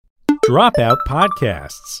Dropout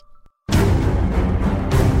Podcasts.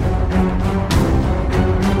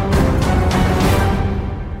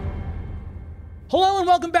 Hello and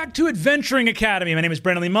welcome back to Adventuring Academy. My name is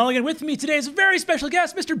Brennan Lee Mulligan. With me today is a very special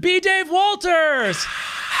guest, Mr. B. Dave Walters.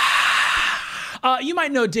 You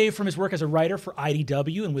might know Dave from his work as a writer for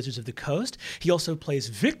IDW and Wizards of the Coast. He also plays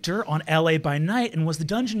Victor on LA by Night and was the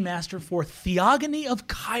dungeon master for Theogony of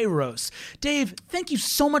Kairos. Dave, thank you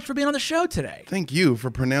so much for being on the show today. Thank you for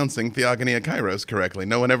pronouncing Theogony of Kairos correctly.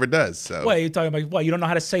 No one ever does. So. What, are you talking about? What, you don't know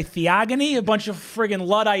how to say Theogony? A bunch of friggin'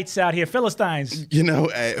 Luddites out here, Philistines. You know,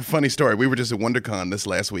 funny story. We were just at WonderCon this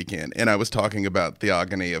last weekend, and I was talking about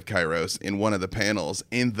Theogony of Kairos in one of the panels,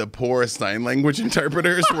 and the poor sign language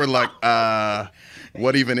interpreters were like,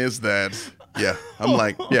 what even is that? Yeah, I'm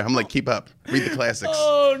like, keep up. Read the classics.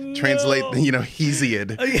 Oh, no. Translate,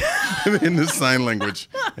 Hesiod in the sign language.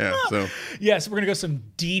 Yeah, so. Yes, we're going to go some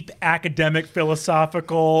deep academic,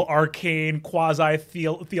 philosophical, arcane,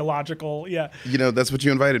 quasi-theological, yeah. You know, that's what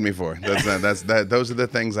you invited me for. Those are the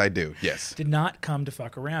things I do, yes. Did not come to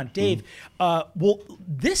fuck around. Dave, well,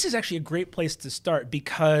 this is actually a great place to start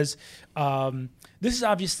because this is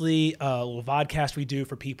obviously a little vodcast we do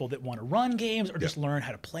for people that want to run games or just learn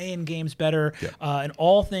how to play in games better. And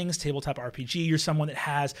all things tabletop RPG. You're someone that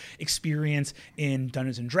has experience in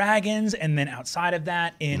Dungeons and Dragons, and then outside of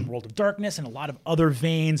that in World of Darkness and a lot of other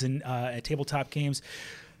veins and tabletop games.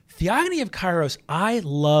 Theogony of Kairos, I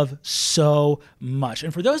love so much.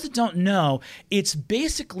 And for those that don't know, it's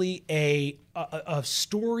basically a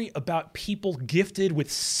story about people gifted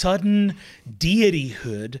with sudden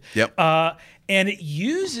deityhood. And it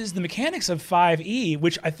uses the mechanics of 5e,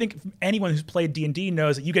 which I think anyone who's played D&D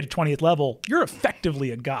knows that you get to 20th level, you're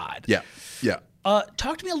effectively a god.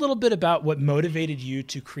 Talk to me a little bit about what motivated you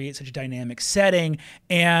to create such a dynamic setting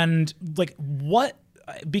and like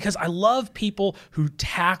because I love people who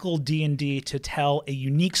tackle D&D to tell a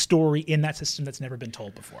unique story in that system that's never been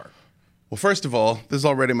told before. Well, first of all, this is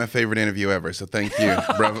already my favorite interview ever, so thank you.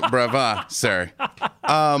 Brava, sir.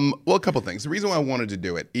 Well, a couple things. The reason why I wanted to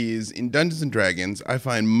do it is in Dungeons & Dragons, I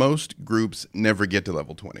find most groups never get to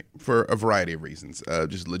level 20 for a variety of reasons.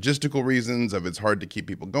 Just logistical reasons of it's hard to keep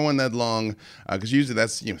people going that long, because usually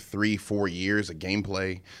that's 3-4 years of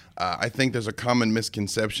gameplay. I think there's a common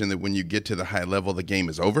misconception that when you get to the high level, the game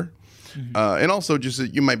is over. And also just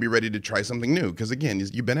that you might be ready to try something new because, again,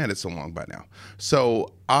 you've been at it so long by now.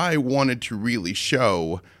 So I wanted to really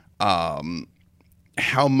show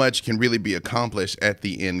how much can really be accomplished at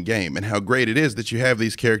the end game and how great it is that you have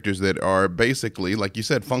these characters that are basically, like you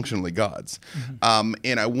said, functionally gods.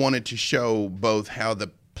 And I wanted to show both how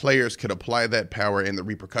the players could apply that power and the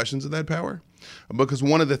repercussions of that power. Because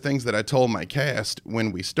one of the things that I told my cast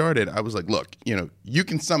when we started, I was like, look, you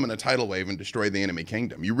can summon a tidal wave and destroy the enemy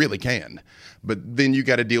kingdom. You really can. But then you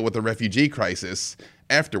got to deal with the refugee crisis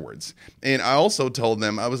afterwards. And I also told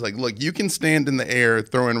them, I was like, look, you can stand in the air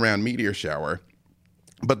throwing around meteor shower,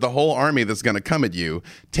 but the whole army that's going to come at you,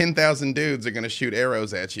 10,000 dudes are going to shoot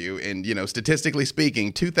arrows at you. And, statistically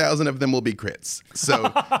speaking, 2,000 of them will be crits. So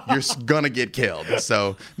you're going to get killed.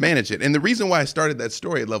 So manage it. And the reason why I started that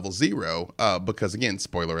story at level 0, because, again,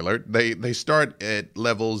 spoiler alert, they start at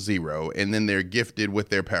level 0 and then they're gifted with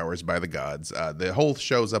their powers by the gods. The whole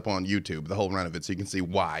show's up on YouTube, the whole run of it, so you can see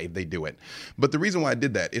why they do it. But the reason why I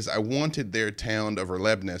did that is I wanted their town of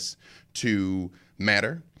Relebnis to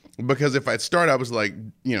matter. Because if I'd start, I was like,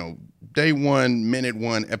 day 1, minute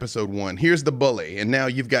 1, episode 1, here's the bully, and now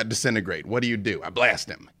you've got disintegrate. What do? I blast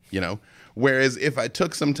him, Whereas if I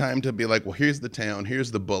took some time to be like, well, here's the town,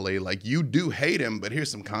 here's the bully, like you do hate him, but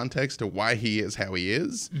here's some context to why he is how he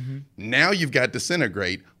is. Now you've got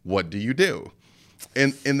disintegrate. What do you do?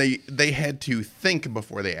 And they had to think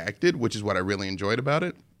before they acted, which is what I really enjoyed about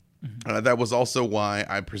it. That was also why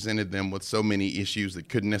I presented them with so many issues that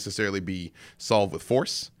couldn't necessarily be solved with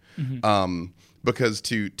force. Because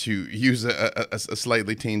to use a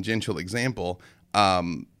slightly tangential example,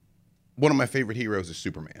 one of my favorite heroes is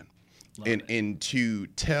Superman. And to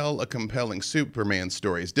tell a compelling Superman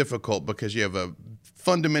story is difficult because you have a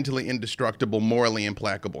fundamentally indestructible, morally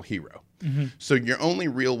implacable hero. So your only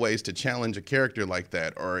real ways to challenge a character like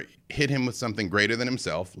that are hit him with something greater than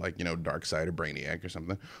himself, like, Darkseid or Brainiac or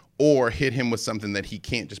something, or hit him with something that he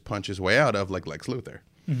can't just punch his way out of, like Lex Luthor.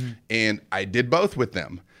 And I did both with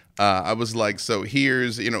them. I was like, so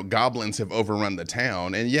here's, goblins have overrun the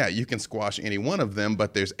town. And yeah, you can squash any one of them,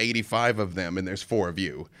 but there's 85 of them and there's 4 of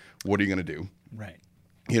you. What are you going to do? Right.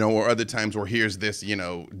 or other times where here's this,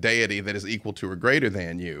 deity that is equal to or greater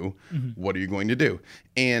than you. What are you going to do?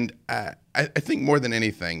 And I think more than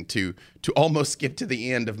anything, to almost skip to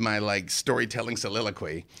the end of my storytelling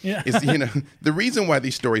soliloquy is, the reason why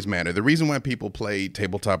these stories matter, the reason why people play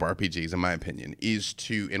tabletop RPGs, in my opinion,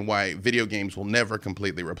 and why video games will never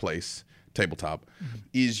completely replace tabletop,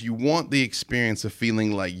 is you want the experience of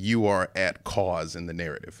feeling like you are at cause in the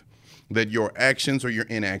narrative, that your actions or your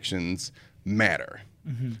inactions matter.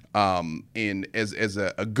 And as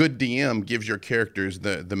a good DM gives your characters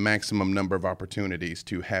the maximum number of opportunities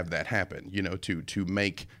to have that happen, to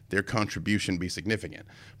make their contribution be significant.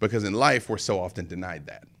 Because in life, we're so often denied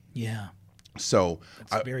that. Yeah. So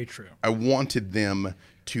that's very true. I wanted them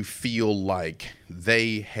to feel like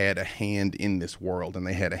they had a hand in this world and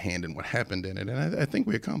they had a hand in what happened in it. And I think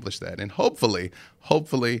we accomplished that. And hopefully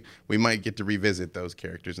we might get to revisit those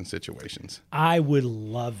characters and situations. I would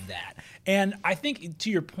love that. And I think,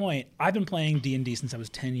 to your point, I've been playing D&D since I was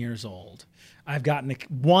 10 years old. I've gotten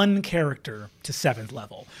one character to 7th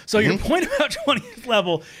level. So your point about 20th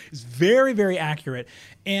level is very, very accurate.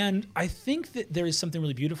 And I think that there is something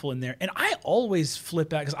really beautiful in there. And I always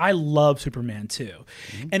flip out, because I love Superman too.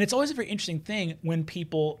 And it's always a very interesting thing when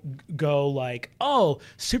people go like, oh,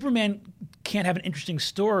 Superman can't have an interesting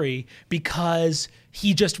story because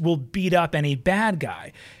he just will beat up any bad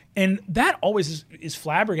guy. And that always is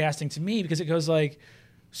flabbergasting to me, because it goes like,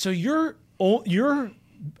 so your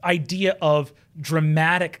idea of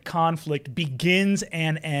dramatic conflict begins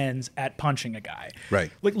and ends at punching a guy.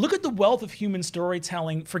 Right. Like, look at the wealth of human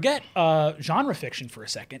storytelling. Forget genre fiction for a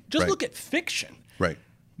second. Just look at fiction. Right.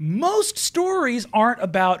 Most stories aren't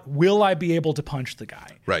about, will I be able to punch the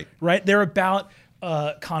guy? Right. Right? They're about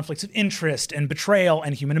conflicts of interest and betrayal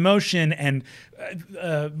and human emotion and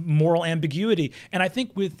moral ambiguity. And I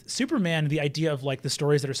think with Superman, the idea of the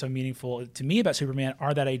stories that are so meaningful to me about Superman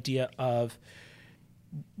are that idea of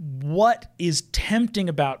what is tempting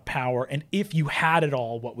about power, and if you had it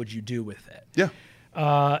all, what would you do with it? Yeah.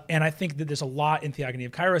 And I think that there's a lot in Theogony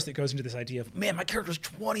of Kairos that goes into this idea of, man, my character's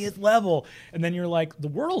 20th level. And then you're like, the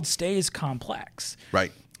world stays complex.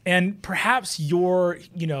 Right. And perhaps your,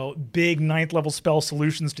 big 9th level spell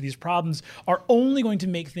solutions to these problems are only going to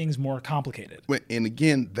make things more complicated. And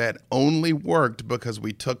again, that only worked because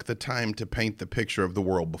we took the time to paint the picture of the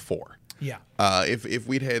world before. Yeah. If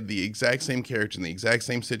we'd had the exact same character in the exact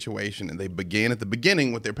same situation and they began at the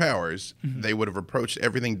beginning with their powers, they would have approached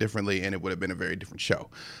everything differently and it would have been a very different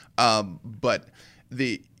show. But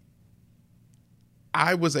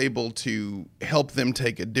I was able to help them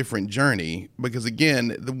take a different journey because,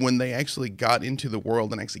 again, when they actually got into the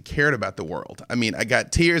world and actually cared about the world, I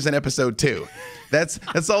got tears in episode 2.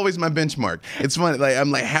 That's always my benchmark. It's funny.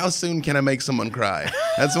 I'm like, how soon can I make someone cry?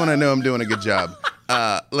 That's when I know I'm doing a good job.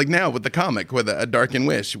 Now with the comic, with A Darkened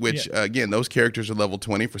Wish, which, again, those characters are level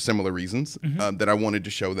 20 for similar reasons, that I wanted to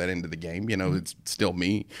show that into the game. It's still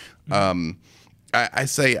me. I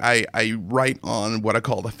say I write on what I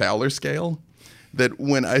call the Fowler scale. That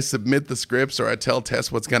when I submit the scripts or I tell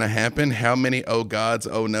Tess what's going to happen, how many oh gods,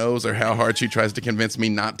 oh no's, or how hard she tries to convince me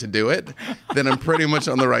not to do it, then I'm pretty much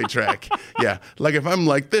on the right track. Yeah. Like if I'm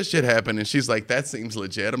like, this should happen, and she's like, that seems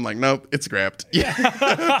legit. I'm like, nope, it's scrapped. Yeah.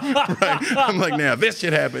 Right. I'm like, now this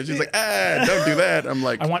should happen. She's like, don't do that. I'm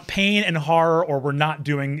like, I want pain and horror or we're not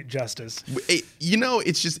doing justice.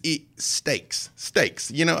 It's just stakes.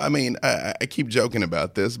 I keep joking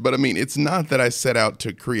about this, but it's not that I set out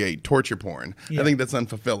to create torture porn. Yeah. I think that's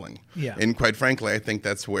unfulfilling. Yeah. And quite frankly, I think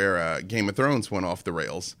that's where Game of Thrones went off the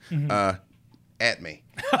rails. At me.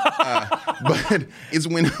 But it's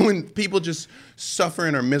when people just suffer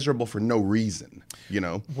and are miserable for no reason,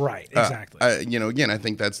 Right, exactly. Again, I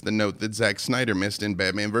think that's the note that Zack Snyder missed in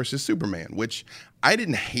Batman versus Superman, which I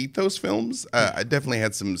didn't hate those films. I definitely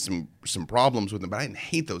had some problems with them, but I didn't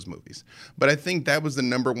hate those movies. But I think that was the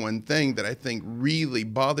number one thing that I think really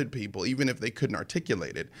bothered people, even if they couldn't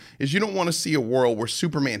articulate it, is you don't want to see a world where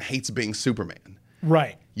Superman hates being Superman.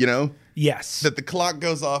 Right. Yes. That the clock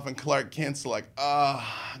goes off and Clark Kent's like,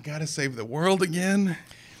 gotta save the world again.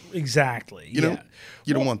 Exactly. You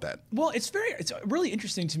don't want that. Well, it's really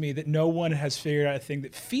interesting to me that no one has figured out a thing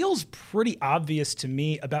that feels pretty obvious to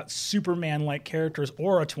me about Superman-like characters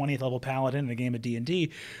or a 20th level paladin in a game of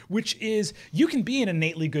D&D, which is you can be an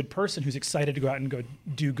innately good person who's excited to go out and go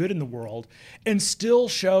do good in the world and still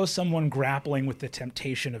show someone grappling with the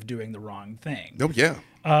temptation of doing the wrong thing. Oh, yeah.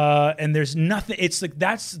 And there's nothing. It's like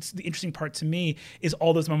it's the interesting part to me is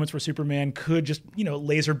all those moments where Superman could just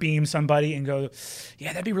laser beam somebody and go,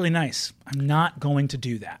 yeah, that'd be really nice. I'm not going to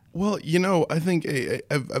do that. Well, I think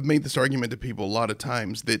I've made this argument to people a lot of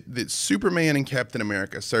times that Superman and Captain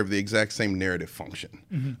America serve the exact same narrative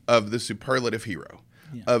function of the superlative hero,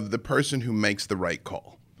 of the person who makes the right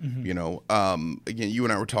call. Again, you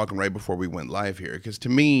and I were talking right before we went live here, because to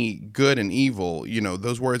me, good and evil,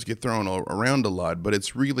 those words get thrown around a lot, but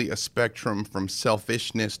it's really a spectrum from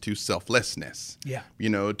selfishness to selflessness. Yeah.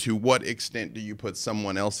 To what extent do you put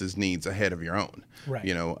someone else's needs ahead of your own? Right.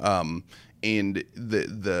 And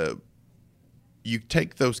you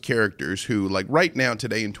take those characters who, like right now,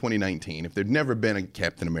 today in 2019, if there'd never been a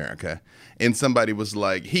Captain America and somebody was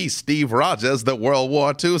like, he's Steve Rogers, the World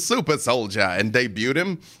War II super soldier, and debuted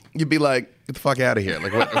him, you'd be like, get the fuck out of here.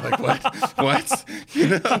 Like, what? Like, what?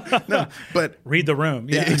 No, but read the room.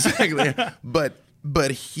 Yeah. Exactly.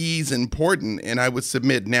 But he's important, and I would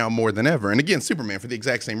submit now more than ever. And again, Superman for the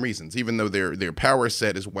exact same reasons, even though their power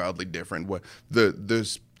set is wildly different. What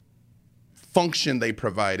the function they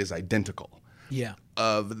provide is identical. Yeah.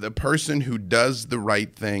 Of the person who does the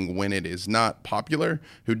right thing when it is not popular,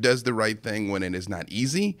 who does the right thing when it is not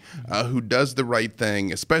easy, who does the right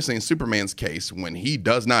thing, especially in Superman's case, when he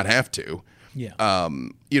does not have to. Yeah.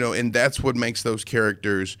 And that's what makes those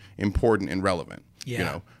characters important and relevant.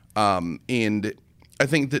 Yeah. And I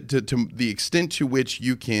think that to the extent to which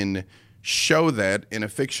you can show that in a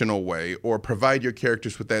fictional way or provide your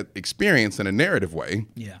characters with that experience in a narrative way.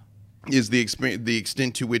 Yeah. Is the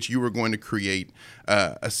extent to which you are going to create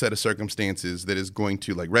a set of circumstances that is going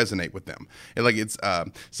to like resonate with them. And like it's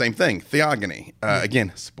same thing. Theogony.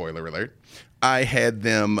 Again, spoiler alert. I had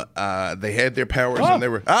them. They had their powers and they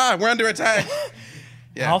were we're under attack.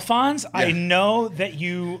 Yeah. Alphonse, yeah. I know that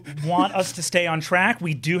you want us to stay on track.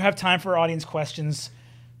 We do have time for audience questions.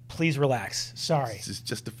 Please relax. Sorry. This is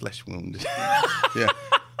just a flesh wound. Yeah.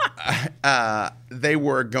 They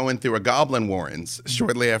were going through a goblin warrens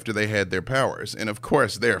shortly after they had their powers. And of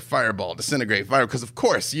course, they're fireball, disintegrate, fire. Because of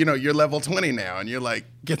course, you're level 20 now. And you're like,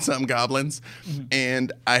 get some goblins. Mm-hmm.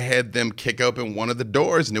 And I had them kick open one of the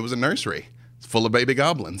doors. And it was a nursery. It's full of baby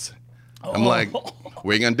goblins. Oh. I'm like, what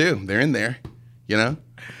are you going to do? They're in there. And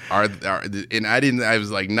I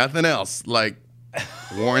was like, nothing else. Like,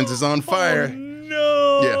 Warrens is on fire. Oh,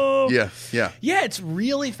 no. Yeah. Yeah, it's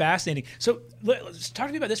really fascinating. So let's talk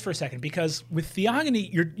to me about this for a second, because with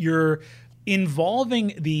Theogony, you're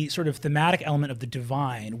involving the sort of thematic element of the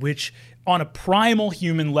divine, which on a primal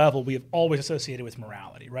human level, we have always associated with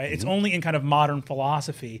morality, right? Mm-hmm. It's only in kind of modern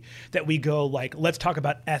philosophy that we go like, let's talk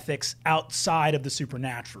about ethics outside of the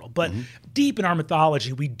supernatural. But deep in our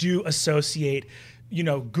mythology, we do associate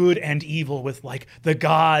good and evil with like the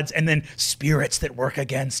gods and then spirits that work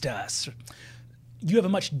against us. You have a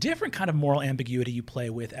much different kind of moral ambiguity you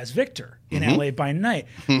play with as Victor in LA by Night.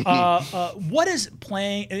 What is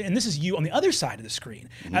playing, and this is you on the other side of the screen,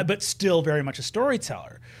 but still very much a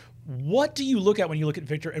storyteller. What do you look at when you look at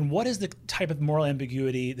Victor, and what is the type of moral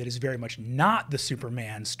ambiguity that is very much not the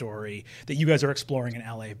Superman story that you guys are exploring in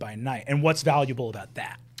LA by Night, and what's valuable about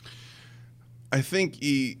that? I think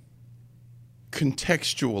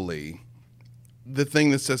contextually, the thing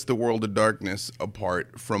that sets the World of Darkness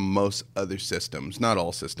apart from most other systems, not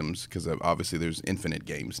all systems, because obviously there's infinite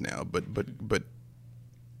games now, but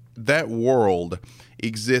that world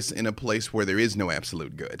exists in a place where there is no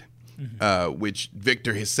absolute good, which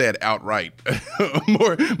Victor has said outright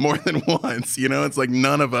more than once. It's like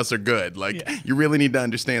none of us are good. Like you really need to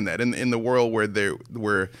understand that. In the world where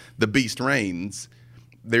the beast reigns,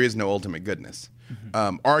 there is no ultimate goodness.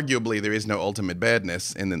 Arguably, there is no ultimate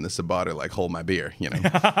badness, and then the Sabbat are like, hold my beer,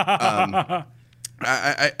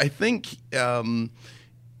 I think the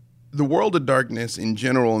World of Darkness in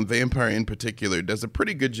general, and Vampire in particular, does a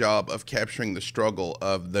pretty good job of capturing the struggle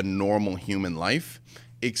of the normal human life,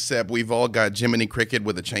 except we've all got Jiminy Cricket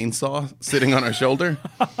with a chainsaw sitting on our shoulder,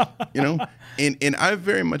 And I've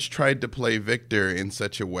very much tried to play Victor in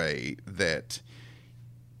such a way that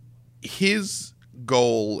his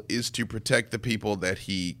goal is to protect the people that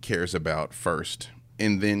he cares about first,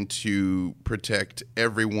 and then to protect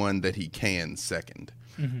everyone that he can second.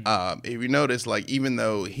 If you notice, like, even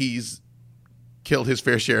though he's killed his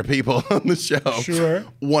fair share of people on the show,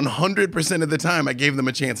 100% of the time I gave them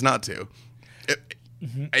a chance not to.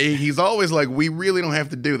 He's always like, we really don't have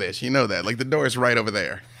to do this. You know that. Like, the door is right over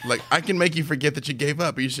there. Like, I can make you forget that you gave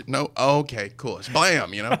up. You should know. Oh, okay, cool.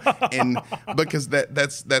 Blam, And because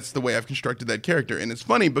that's the way I've constructed that character. And it's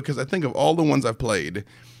funny because I think of all the ones I've played,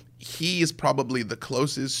 he is probably the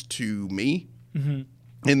closest to me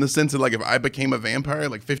in the sense of like if I became a vampire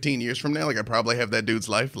like 15 years from now, like I probably have that dude's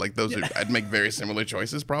life. Like I'd make very similar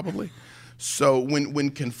choices probably. So when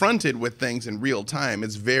confronted with things in real time,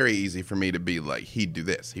 it's very easy for me to be like, he'd do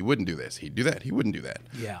this, he wouldn't do this, he'd do that, he wouldn't do that.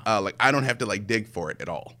 Yeah. Like I don't have to like dig for it at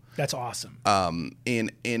all. That's awesome.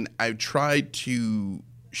 And I tried to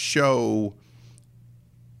show,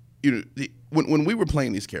 when we were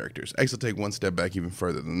playing these characters, I actually take one step back even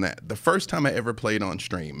further than that. The first time I ever played on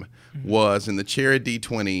stream was in the Charity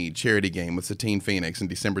D20 charity game with Satine Phoenix in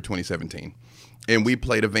December 2017. And we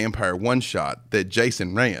played a vampire one-shot that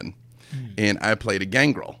Jason ran, and I played a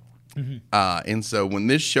gangrel. And so when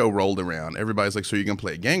this show rolled around, everybody's like, so you're going to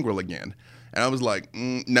play a gangrel again? And I was like,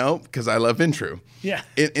 no, because I love Ventru. Yeah.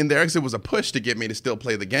 And there actually was a push to get me to still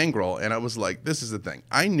play the gangrel. And I was like, this is the thing.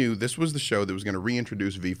 I knew this was the show that was going to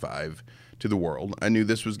reintroduce V5 to the world. I knew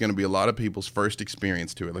this was going to be a lot of people's first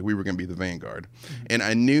experience to it. Like we were going to be the vanguard. And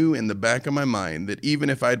I knew in the back of my mind that even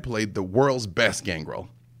if I'd played the world's best gangrel,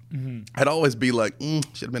 I'd always be like,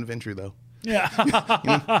 should have been a Ventru though. Yeah.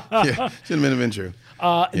 Yeah, should have been a Ventru.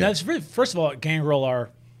 That's really, first of all, gangrel are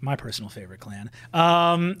my personal favorite clan.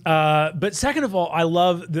 But second of all, I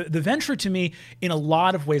love the Ventru. To me, in a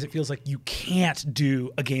lot of ways, it feels like you can't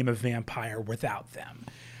do a game of vampire without them.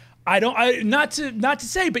 Not to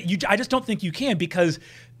say, but I just don't think you can, because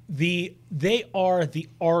they are the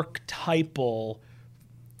archetypal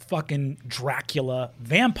fucking Dracula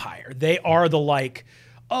vampire. They are the like,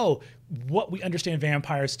 what we understand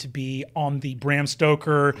vampires to be on the Bram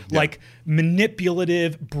Stoker, like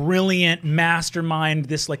manipulative, brilliant mastermind,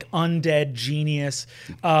 this like undead genius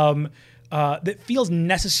that feels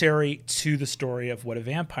necessary to the story of what a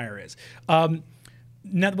vampire is.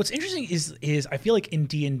 Now, what's interesting is I feel like in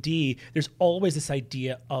D&D, there's always this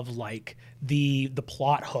idea of like the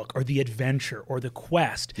plot hook or the adventure or the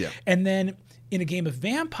quest. Yeah. And then in a game of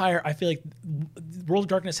vampire, I feel like World of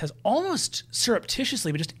Darkness has almost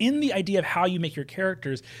surreptitiously, but just in the idea of how you make your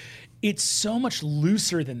characters, it's so much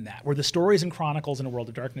looser than that, where the stories and chronicles in a World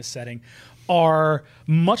of Darkness setting are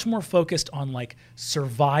much more focused on like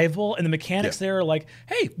survival, and the mechanics there are like,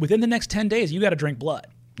 hey, within the next 10 days, you got to drink blood.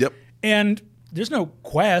 Yep. And there's no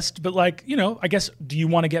quest, but like, I guess, do you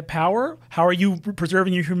want to get power? How are you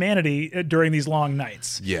preserving your humanity during these long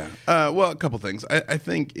nights? Yeah. Well, a couple things. I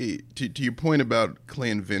think to your point about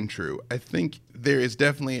Clan Ventru, I think there is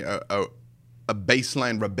definitely a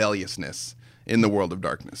baseline rebelliousness in the World of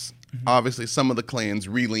Darkness. Obviously, some of the clans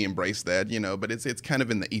really embrace that, but it's kind of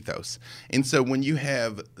in the ethos. And so when you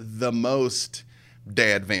have the most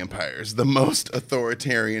dad vampires, the most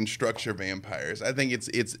authoritarian structure vampires, I think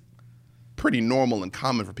it's pretty normal and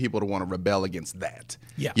common for people to want to rebel against that.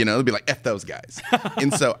 Yeah. They'll be like, F those guys.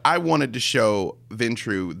 And so I wanted to show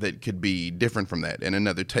Ventru that could be different from that and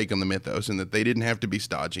another take on the mythos, and that they didn't have to be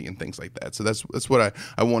stodgy and things like that. So that's what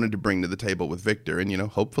I wanted to bring to the table with Victor, and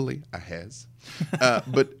hopefully I has.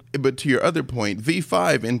 But to your other point,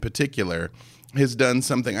 V5 in particular has done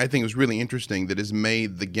something I think is really interesting that has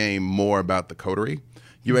made the game more about the coterie.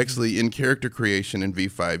 You actually, in character creation in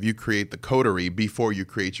V5, you create the coterie before you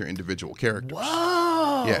create your individual characters.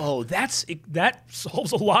 Whoa! Yeah. That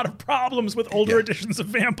solves a lot of problems with older editions of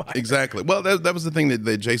Vampire. Exactly. Well, that was the thing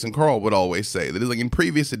that Jason Carl would always say. That is, like in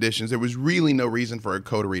previous editions, there was really no reason for a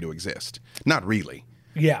coterie to exist. Not really.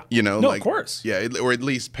 Yeah. Of course. Yeah, or at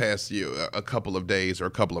least past a couple of days or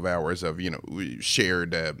a couple of hours of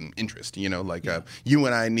shared interest. You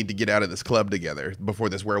and I need to get out of this club together before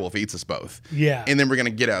this werewolf eats us both. Yeah. And then we're gonna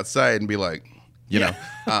get outside and be like,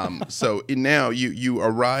 so now you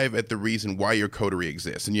arrive at the reason why your coterie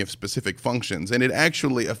exists, and you have specific functions, and it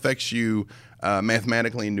actually affects you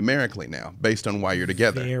mathematically and numerically now based on why you're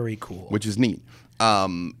together. Very cool. Which is neat.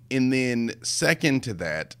 And then second to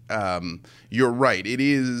that, you're right. It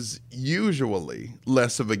is usually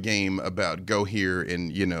less of a game about go here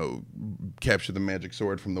and, capture the magic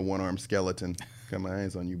sword from the one-armed skeleton. Got my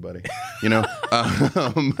eyes on you, buddy.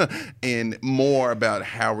 And more about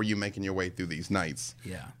how are you making your way through these nights.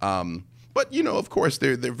 Yeah. But, of course,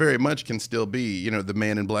 there very much can still be, the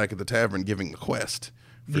man in black at the tavern giving the quest,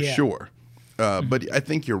 for sure. But I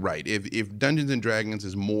think you're right. If Dungeons and Dragons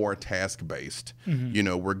is more task-based,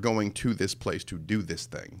 we're going to this place to do this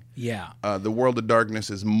thing. Yeah. The World of Darkness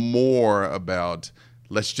is more about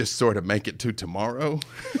let's just sort of make it to tomorrow.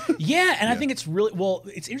 Yeah, and I think it's really,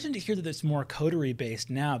 it's interesting to hear that it's more coterie-based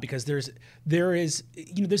now, because there's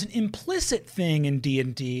an implicit thing in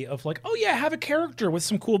D&D of like, have a character with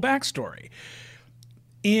some cool backstory.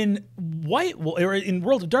 In in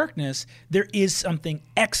World of Darkness, there is something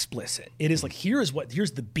explicit. It is like, here's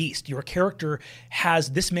the beast. Your character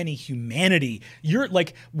has this many humanity. You're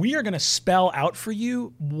like, we are going to spell out for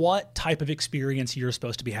you what type of experience you're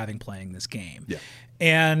supposed to be having playing this game. Yeah.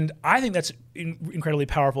 And I think that's incredibly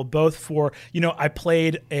powerful, both for, I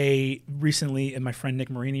played recently, and my friend Nick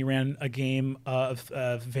Marini ran a game of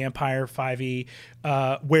Vampire 5e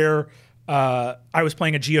where I was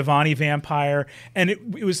playing a Giovanni vampire, and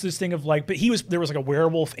it was this thing of like, but there was like a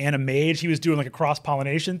werewolf and a mage. He was doing like a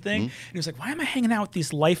cross-pollination thing. And he was like, why am I hanging out with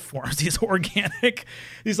these life forms, these organic,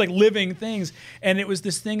 these like living things? And it was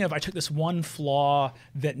this thing of, I took this one flaw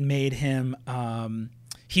that made him,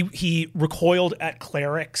 he recoiled at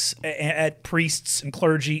clerics, at priests and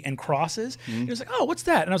clergy and crosses. He was like, oh, what's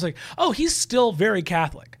that? And I was like, oh, he's still very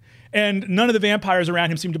Catholic. And none of the vampires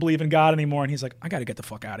around him seem to believe in God anymore. And he's like, I got to get the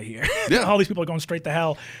fuck out of here. Yeah. All these people are going straight to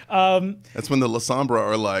hell. That's when the La Sombra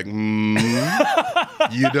are like,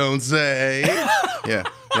 you don't say. Yeah,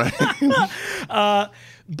 right.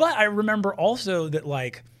 But I remember also that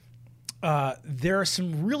like, there are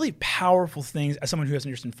some really powerful things, as someone who has an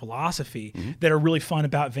interest in philosophy, that are really fun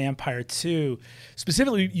about Vampire 2.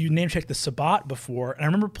 Specifically, you name-checked the Sabbat before, and I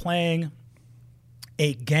remember playing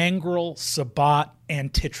a Gangrel, Sabbat,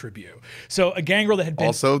 and Titribu. So a Gangrel that had been...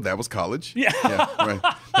 Also, that was college. Yeah. Right.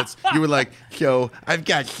 You were like, yo, I've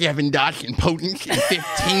got 7 dots in potence and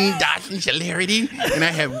 15 dots in celerity, and I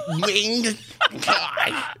have wings.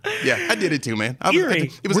 God. Yeah, I did it too, man. Were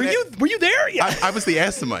you there? Yeah. I was the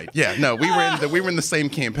Assamite. Yeah, no, we were in the same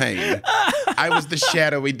campaign. I was the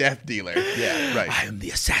shadowy death dealer. Yeah, right. I am the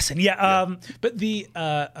assassin. Yeah. But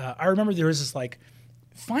I remember there was this like,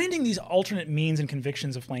 finding these alternate means and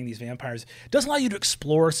convictions of playing these vampires does allow you to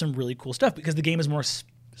explore some really cool stuff, because the game is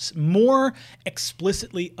more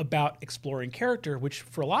explicitly about exploring character, which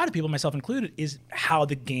for a lot of people, myself included, is how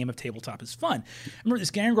the game of tabletop is fun. I remember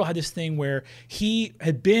this Gangrel had this thing where he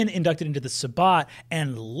had been inducted into the Sabbat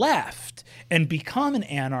and left and become an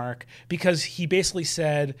anarch because he basically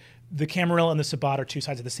said, the Camarilla and the Sabbat are two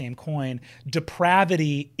sides of the same coin.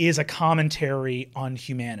 Depravity is a commentary on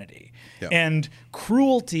humanity. Yeah. And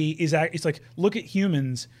cruelty is, it's like, look at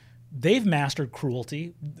humans. They've mastered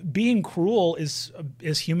cruelty. Being cruel is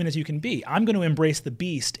as human as you can be. I'm going to embrace the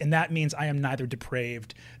beast, and that means I am neither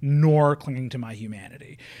depraved nor clinging to my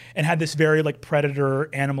humanity. And had this very like predator,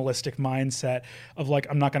 animalistic mindset of like,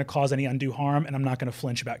 I'm not going to cause any undue harm, and I'm not going to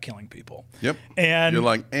flinch about killing people. Yep. And you're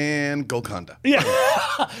like, and Golconda. Yeah.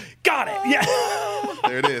 Got it. Yeah.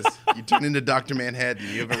 There it is. You turn into Dr. Manhattan.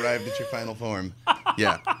 You've arrived at your final form.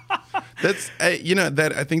 Yeah. That's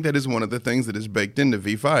that I think that is one of the things that is baked into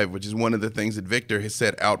V5, which is one of the things that Victor has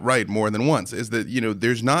said outright more than once, is that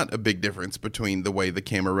there's not a big difference between the way the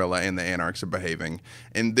Camarilla and the Anarchs are behaving,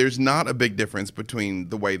 and there's not a big difference between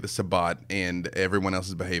the way the Sabbat and everyone else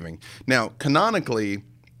is behaving. Now, canonically,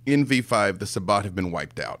 in V5, the Sabbat have been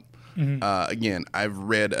wiped out. Again, I've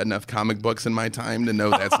read enough comic books in my time to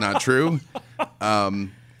know that's not true.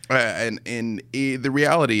 And the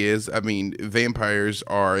reality is, I mean, vampires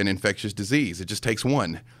are an infectious disease. It just takes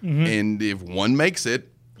one. And if one makes it,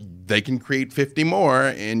 they can create 50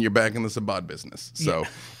 more, and you're back in the Sabbat business. So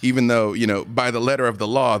even though, by the letter of the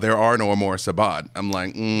law, there are no more Sabbat, I'm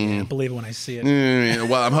like, I believe it when I see it.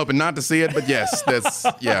 Well, I'm hoping not to see it, but yes,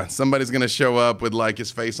 somebody's going to show up with like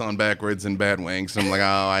his face on backwards and bat wings. So I'm like,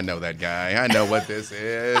 oh, I know that guy. I know what this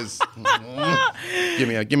is.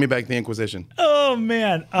 Give me back the Inquisition. Oh,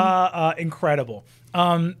 man. Incredible.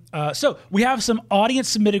 So we have some audience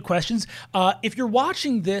submitted questions. If you're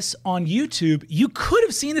watching this on YouTube, you could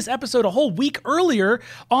have seen this episode a whole week earlier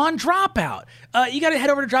on Dropout. You got to head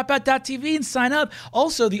over to dropout.tv and sign up.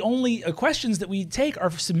 Also, the only questions that we take are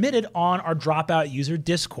submitted on our Dropout user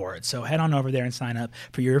Discord. So head on over there and sign up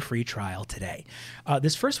for your free trial today.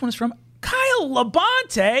 This first one is from Kyle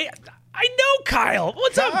Labonte. I know Kyle.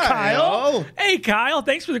 What's up, Kyle? Hey, Kyle.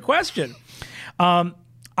 Thanks for the question.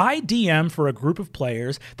 I DM for a group of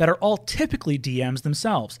players that are all typically DMs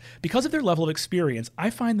themselves. Because of their level of experience, I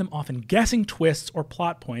find them often guessing twists or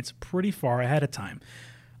plot points pretty far ahead of time.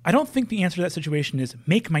 I don't think the answer to that situation is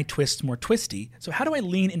make my twists more twisty, so how do I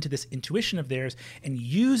lean into this intuition of theirs and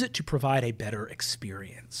use it to provide a better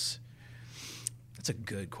experience? That's a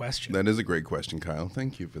good question. That is a great question, Kyle.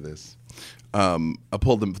 Thank you for this. I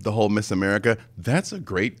pulled the whole Miss America. That's a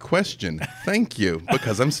great question. Thank you,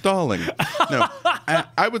 because I'm stalling. No,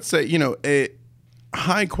 I would say, a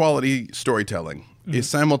high-quality storytelling is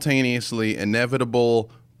simultaneously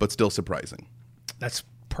inevitable but still surprising. That's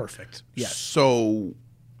perfect. Yes. So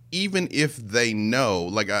even if they know,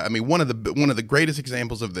 like, I mean, one of the greatest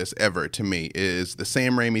examples of this ever to me is the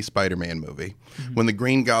Sam Raimi Spider-Man movie, when the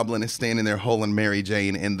Green Goblin is standing there holding Mary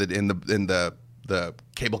Jane in the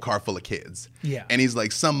cable car full of kids. Yeah. And he's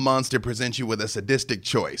like, some monster presents you with a sadistic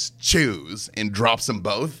choice. Choose, and drops them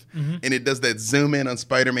both. And it does that zoom in on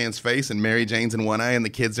Spider-Man's face, and Mary Jane's in one eye and the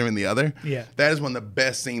kids are in the other. Yeah. That is one of the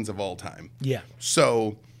best scenes of all time. Yeah.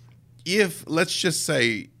 So if, let's just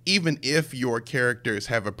say, even if your characters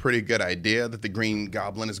have a pretty good idea that the Green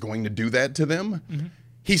Goblin is going to do that to them,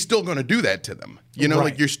 he's still going to do that to them. You know,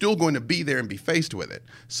 like, you're still going to be there and be faced with it.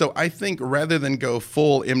 So I think rather than go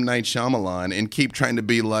full M. Night Shyamalan and keep trying to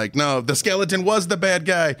be like, no, the skeleton was the bad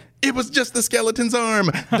guy, it was just the skeleton's arm.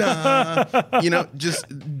 Duh. You know,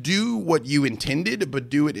 just do what you intended, but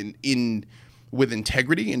do it in with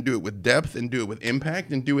integrity, and do it with depth, and do it with impact,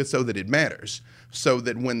 and do it so that it matters. So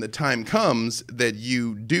that when the time comes that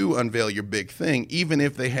you do unveil your big thing, even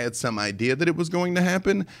if they had some idea that it was going to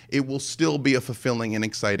happen, it will still be a fulfilling and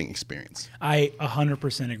exciting experience. I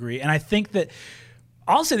 100% agree. And I think that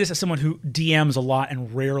I'll say this as someone who DMs a lot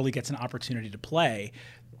and rarely gets an opportunity to play,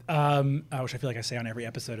 which I feel like I say on every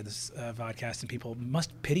episode of this podcast, and people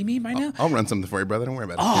must pity me by now. I'll run something for you, brother. Don't worry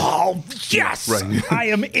about it. Oh, yes! Right. I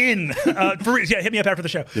am in. Hit me up after the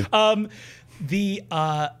show. Yeah.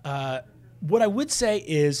 What I would say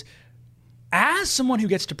is, as someone who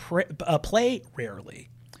gets to play rarely,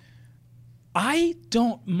 I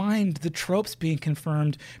don't mind the tropes being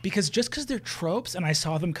confirmed, because just because they're tropes and I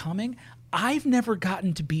saw them coming, I've never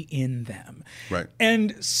gotten to be in them. Right.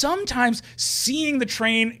 And sometimes seeing the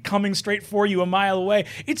train coming straight for you a mile away,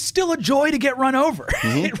 it's still a joy to get run over.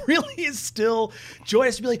 It really is still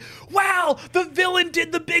joyous to be like, wow, the villain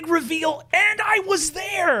did the big reveal and I was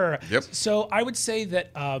there. Yep. So I would say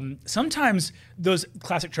that sometimes those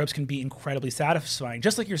classic tropes can be incredibly satisfying,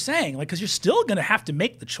 just like you're saying, like, because you're still going to have to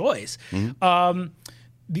make the choice.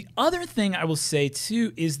 The other thing I will say,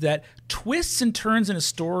 too, is that twists and turns in a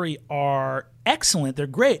story are excellent. They're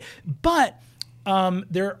great. But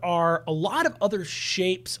there are a lot of other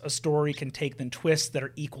shapes a story can take than twists that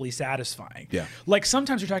are equally satisfying. Yeah. Like,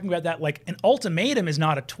 sometimes you're talking about that, like, an ultimatum is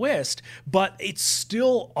not a twist, but it's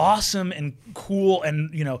still awesome and cool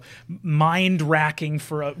and, you know, mind-racking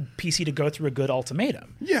for a PC to go through a good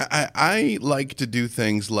ultimatum. Yeah, I like to do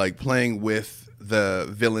things like playing with the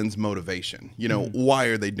villain's motivation. You know, why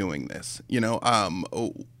are they doing this? You know,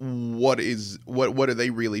 what are they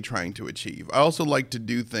really trying to achieve? I also like to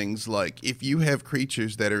do things like, if you have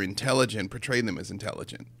creatures that are intelligent, portray them as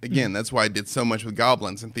intelligent. Again, that's why I did so much with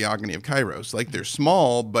goblins in Theogony of Kairos. Like, they're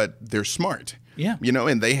small, but they're smart. Yeah. You know,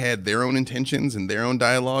 and they had their own intentions and their own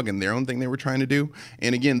dialogue and their own thing they were trying to do.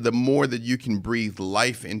 And again, the more that you can breathe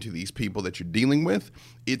life into these people that you're dealing with,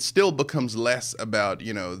 it still becomes less about,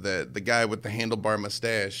 you know, the guy with the handlebar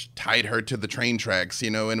mustache tied her to the train tracks,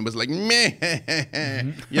 you know, and was like, meh,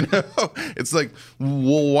 you know, it's like,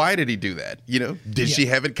 well, why did he do that? You know, did she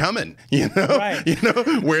have it coming? You know, you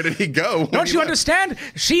know, where did he go? Don't you understand?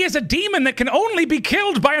 She is a demon that can only be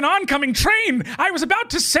killed by an oncoming train. I was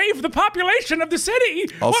about to save the population of the city.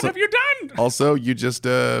 Also, what have you done? Also, you just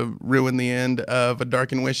ruined the end of A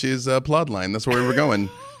Dark and Wishes plot line. That's where we were going.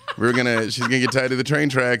 She's gonna get tied to the train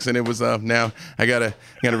tracks, and it was now I gotta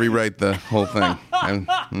rewrite the whole thing.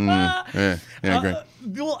 Great.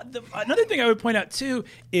 Well, another thing I would point out too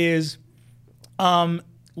is,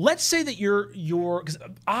 let's say that because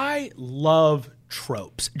I love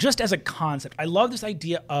tropes just as a concept. I love this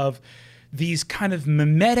idea of these kind of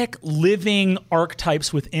mimetic living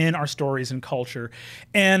archetypes within our stories and culture,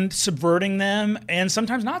 and subverting them and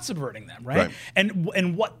sometimes not subverting them, right?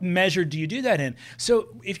 And what measure do you do that in? So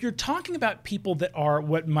if you're talking about people that are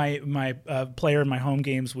what my player in my home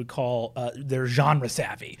games would call they're genre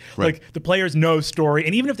savvy. Like, the players know story,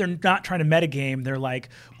 and even if they're not trying to metagame, they're like,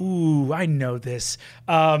 ooh, I know this.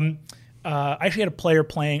 I actually had a player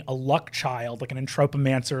playing a luck child, like an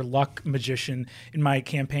entropomancer, luck magician in my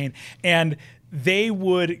campaign, and they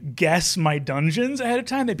would guess my dungeons ahead of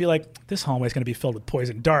time. They'd be like, this hallway is going to be filled with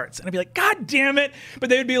poison darts. And I'd be like, God damn it.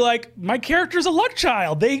 But they would be like, my character's a luck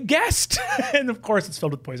child. They guessed. And of course, it's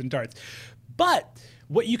filled with poison darts. But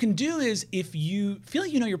what you can do is, if you feel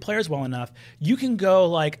like you know your players well enough, you can go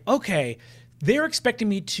like, okay, they're expecting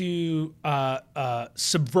me to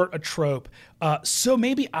subvert a trope, so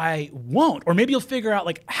maybe I won't. Or maybe you'll figure out,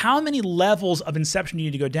 like, how many levels of Inception you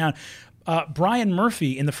need to go down. Brian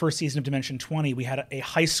Murphy, in the first season of Dimension 20, we had a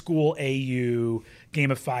high school AU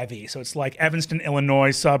game of 5e. So it's like Evanston,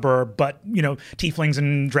 Illinois suburb, but, you know, tieflings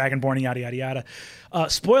and dragonborn, yada, yada, yada.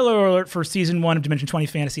 Spoiler alert for season 1 of Dimension 20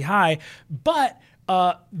 Fantasy High, but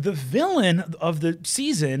the villain of the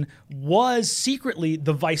season was secretly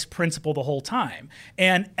the vice principal the whole time.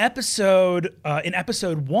 And in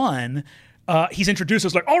episode 1, he's introduced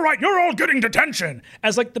as like, all right, you're all getting detention,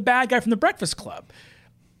 as like the bad guy from the Breakfast Club.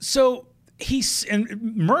 So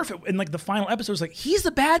and Murph in like the final episode was like, he's the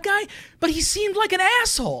bad guy, but he seemed like an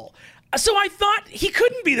asshole. So I thought he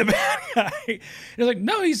couldn't be the bad guy. And I was like,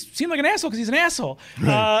 no, he seemed like an asshole because he's an asshole.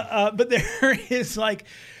 Right. But there is like,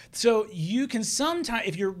 so you can sometimes,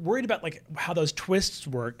 if you're worried about like how those twists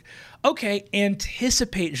work, okay,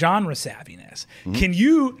 anticipate genre savviness. Mm-hmm. Can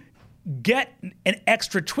you get an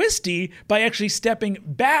extra twisty by actually stepping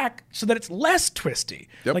back so that it's less twisty?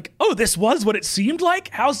 Yep. Like, oh, this was what it seemed like?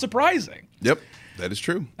 How surprising. Yep, that is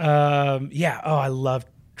true. Yeah, oh, I love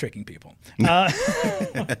tricking people. That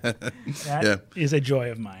is a joy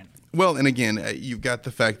of mine. Well, and again, you've got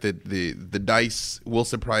the fact that the dice will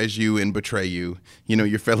surprise you and betray you. You know,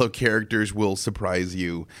 your fellow characters will surprise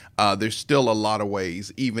you. There's still a lot of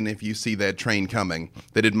ways, even if you see that train coming,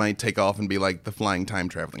 that it might take off and be like the flying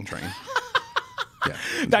time-traveling train.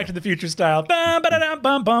 Yeah, Back to the Future style. Bum, ba-da-dum,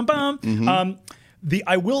 bum, bum, bum. Mm-hmm.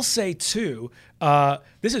 I will say, too,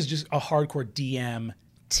 this is just a hardcore DM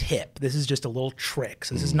tip. This is just a little trick.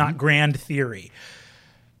 So this is not grand theory.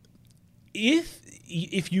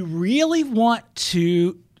 If you really want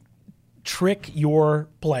to trick your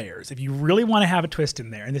players, if you really want to have a twist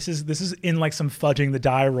in there, and this is in like some fudging the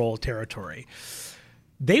die roll territory,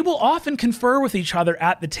 they will often confer with each other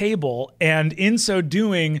at the table, and in so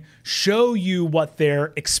doing, show you what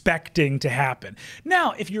they're expecting to happen.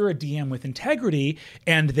 Now, if you're a DM with integrity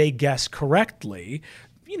and they guess correctly,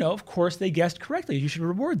 you know, of course they guessed correctly. You should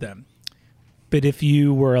reward them. But if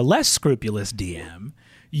you were a less scrupulous DM,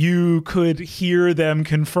 you could hear them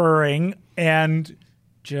conferring and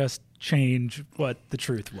just change what the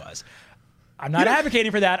truth was. I'm not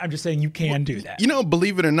advocating for that. I'm just saying you can do that. You know,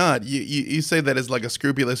 believe it or not, you say that as like a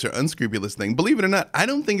scrupulous or unscrupulous thing. Believe it or not, I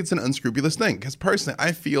don't think it's an unscrupulous thing, because personally,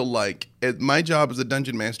 I feel like my job as a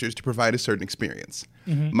dungeon master is to provide a certain experience.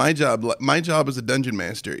 Mm-hmm. My job as a dungeon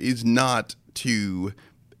master is not to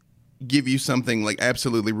give you something like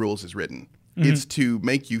absolutely rules as written. Mm-hmm. It's to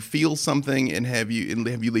make you feel something and have you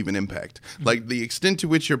leave an impact. Mm-hmm. Like the extent to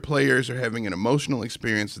which your players are having an emotional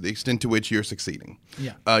experience, the extent to which you're succeeding.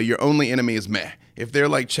 Yeah. Your only enemy is meh. If they're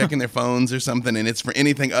like checking their phones or something and it's for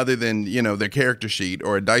anything other than, you know, their character sheet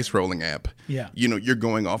or a dice rolling app, you know, you're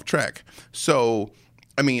going off track. So,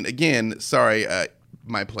 I mean, again, sorry,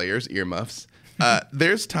 my players, earmuffs.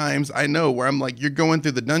 There's times I know where I'm like, you're going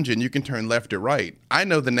through the dungeon, you can turn left or right. I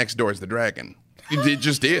know the next door is the dragon. It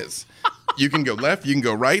just is. You can go left, you can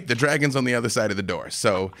go right. The dragon's on the other side of the door.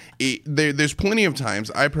 So there's plenty of times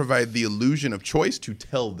I provide the illusion of choice to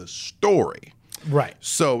tell the story. Right.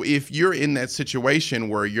 So if you're in that situation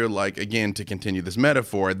where you're like, again, to continue this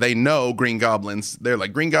metaphor, they know Green Goblin's, they're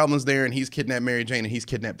like, Green Goblin's there and he's kidnapped Mary Jane and he's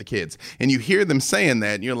kidnapped the kids. And you hear them saying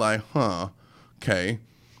that and you're like, huh, okay.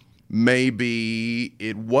 Maybe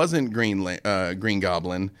it wasn't Green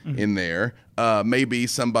Goblin in there. Maybe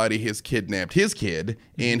somebody has kidnapped his kid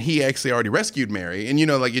and he actually already rescued Mary. And, you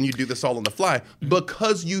know, like, and you do this all on the fly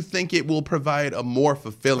because you think it will provide a more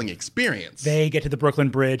fulfilling experience. They get to the Brooklyn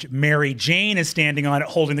Bridge. Mary Jane is standing on it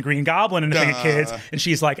holding the Green Goblin and the thing of kids. And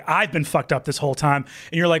she's like, I've been fucked up this whole time.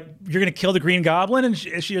 And you're like, you're going to kill the Green Goblin? And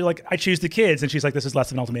she's like, I choose the kids. And she's like, this is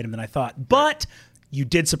less of an ultimatum than I thought. But you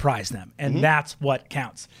did surprise them. And that's what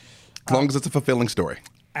counts. As long as it's a fulfilling story.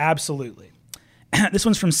 Absolutely. This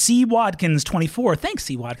one's from C. Watkins 24. Thanks,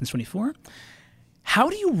 C. Watkins 24. How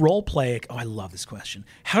do you role play? Oh, I love this question.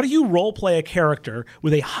 How do you role play a character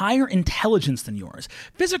with a higher intelligence than yours?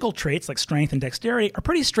 Physical traits like strength and dexterity are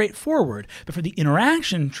pretty straightforward, but for the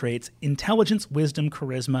interaction traits, intelligence, wisdom,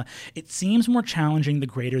 charisma, it seems more challenging the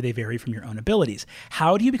greater they vary from your own abilities.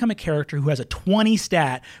 How do you become a character who has a 20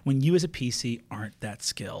 stat when you as a PC aren't that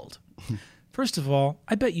skilled? First of all,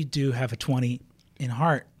 I bet you do have a 20 in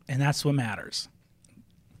heart, and that's what matters.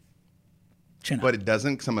 Chin up. But it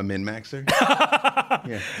doesn't, because I'm a min-maxer.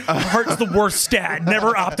 Yeah. Heart's the worst stat.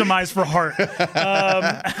 Never optimize for heart.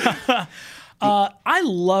 I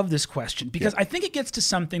love this question because I think it gets to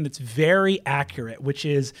something that's very accurate, which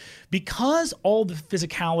is because all the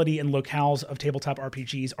physicality and locales of tabletop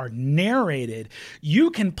RPGs are narrated,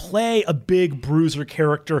 you can play a big bruiser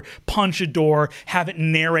character, punch a door, have it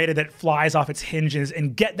narrated that flies off its hinges,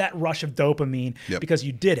 and get that rush of dopamine because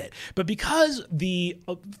you did it. But because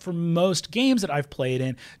for most games that I've played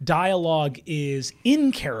in, dialogue is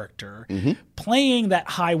in character, playing that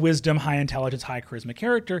high wisdom, high intelligence, high charisma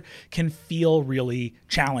character can feel really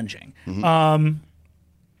challenging.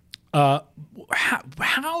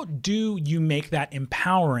 How do you make that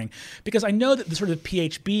empowering? Because I know that the sort of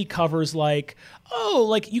PHB covers like, oh,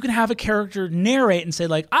 like you can have a character narrate and say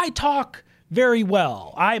like, I talk very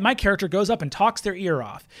well. My character goes up and talks their ear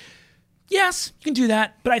off. Yes, you can do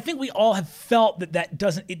that, but I think we all have felt that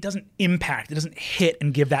doesn't impact, it doesn't hit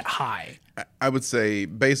and give that high. I would say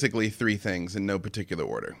basically 3 things in no particular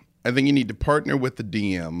order. I think you need to partner with the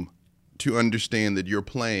DM to understand that you're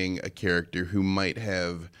playing a character who might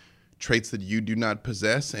have traits that you do not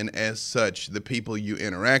possess, and as such, the people you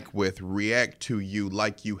interact with react to you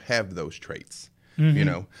like you have those traits. Mm-hmm. You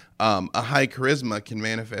know, a high charisma can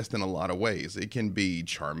manifest in a lot of ways. It can be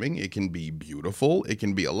charming. It can be beautiful. It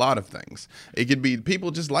can be a lot of things. It could be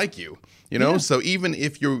people just like you, you know? Yeah. So even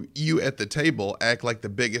if you at the table act like the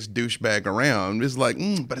biggest douchebag around, it's like,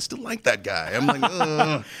 but I still like that guy. I'm like,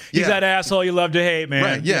 ugh. He's that asshole you love to hate, man.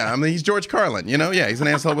 Right, yeah. I mean, he's George Carlin, you know? Yeah, he's an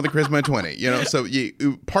asshole with a charisma of 20, you know? So you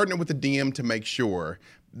partner with the DM to make sure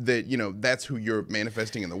that, you know, that's who you're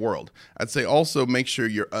manifesting in the world. I'd say also make sure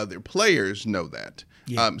your other players know that.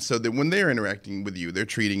 Yeah. So that when they're interacting with you, they're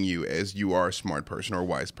treating you as you are a smart person or a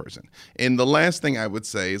wise person. And the last thing I would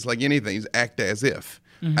say is, like anything, is act as if.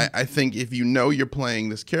 Mm-hmm. I think if you know you're playing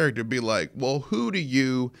this character, be like, well, who to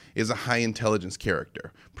you is a high intelligence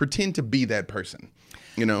character? Pretend to be that person,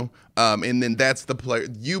 you know? And then that's the player.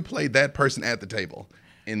 You play that person at the table.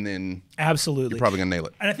 And then absolutely, you're probably going to nail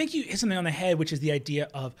it. And I think you hit something on the head, which is the idea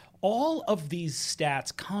of all of these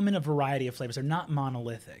stats come in a variety of flavors. They're not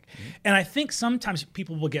monolithic. Mm-hmm. And I think sometimes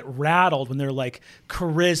people will get rattled when they're like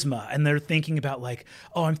charisma and they're thinking about like,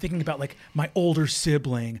 oh, I'm thinking about like my older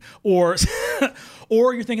sibling, or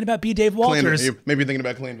or you're thinking about B. Dave Walters. Maybe you're thinking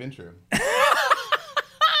about Clan Venture. They're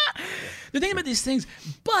thinking about these things,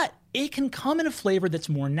 but it can come in a flavor that's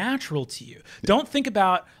more natural to you. Yeah. Don't think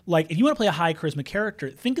about, like, if you want to play a high charisma character,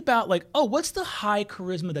 think about, like, oh, what's the high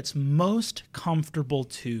charisma that's most comfortable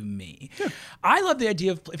to me? Yeah. I love the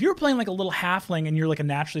idea of, if you're playing like a little halfling and you're like a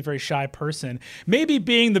naturally very shy person, maybe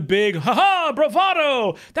being the big, ha-ha,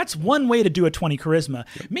 bravado, that's one way to do a 20 charisma.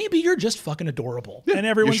 Yeah. Maybe you're just fucking adorable. Yeah. And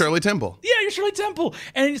everyone's, you're Shirley Temple. Yeah, you're Shirley Temple.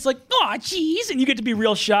 And it's like, oh, geez, and you get to be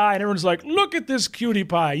real shy, and everyone's like, look at this cutie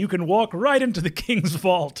pie. You can walk right into the king's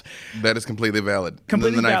vault. That is completely valid.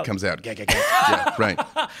 Completely and then the knife comes out. Yeah, right.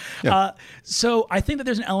 Yeah. So I think that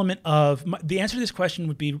there's an element of, the answer to this question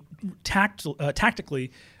would be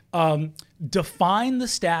tactically, define the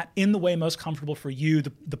stat in the way most comfortable for you,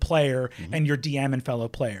 the player, mm-hmm. and your DM and fellow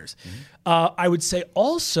players. Mm-hmm. I would say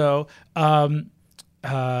also,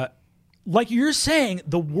 like you're saying,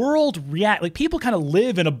 the world react, like people kind of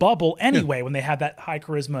live in a bubble anyway when they have that high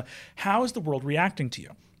charisma. How is the world reacting to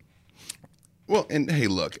you? Well, and hey,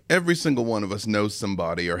 look, every single one of us knows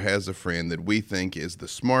somebody or has a friend that we think is the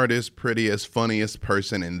smartest, prettiest, funniest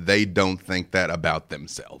person, and they don't think that about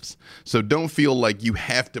themselves. So don't feel like you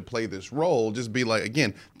have to play this role. Just be like,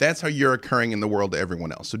 again, that's how you're occurring in the world to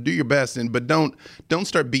everyone else. So do your best, but don't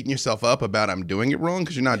start beating yourself up about I'm doing it wrong,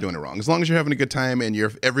 because you're not doing it wrong. As long as you're having a good time and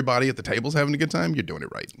everybody at the table's having a good time, you're doing it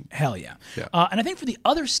right. Hell yeah. And I think for the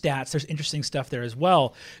other stats, there's interesting stuff there as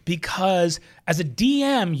well, because as a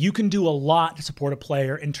DM, you can do a lot to support a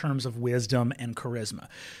player in terms of wisdom and charisma.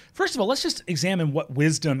 First of all, let's just examine what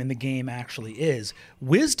wisdom in the game actually is.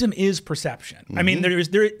 Wisdom is perception. Mm-hmm. I mean,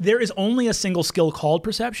 there is only a single skill called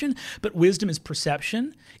perception, but wisdom is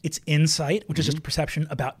perception. It's insight, which mm-hmm. is just perception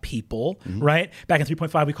about people, mm-hmm. right? Back in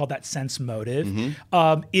 3.5, we called that sense motive.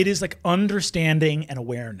 Mm-hmm. It is like understanding and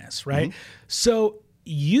awareness, right? Mm-hmm. So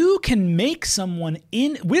you can make someone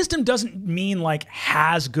wisdom doesn't mean like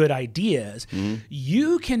has good ideas. Mm-hmm.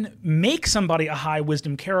 You can make somebody a high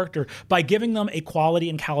wisdom character by giving them a quality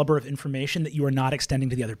and caliber of information that you are not extending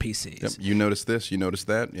to the other PCs. Yep. You notice this, you notice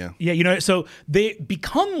that, yeah. Yeah, you know, so they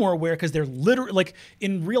become more aware because they're literally, like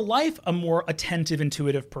in real life, a more attentive,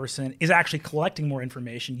 intuitive person is actually collecting more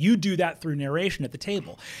information. You do that through narration at the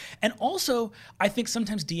table. And also, I think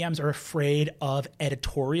sometimes DMs are afraid of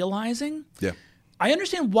editorializing. Yeah. I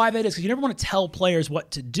understand why that is, because you never want to tell players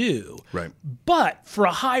what to do. Right. But for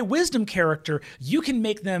a high wisdom character, you can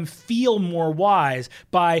make them feel more wise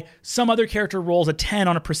by some other character rolls a 10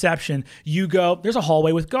 on a perception. You go, there's a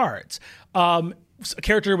hallway with guards. A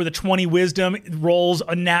character with a 20 wisdom rolls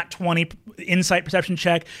a nat 20 insight perception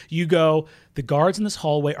check. You go, the guards in this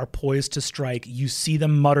hallway are poised to strike. You see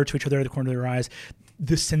them mutter to each other at the corner of their eyes.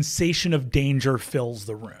 The sensation of danger fills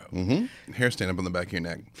the room. Mm-hmm. Hair stand up on the back of your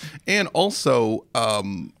neck. And also,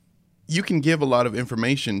 you can give a lot of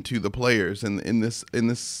information to the players in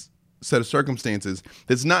this set of circumstances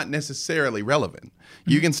that's not necessarily relevant.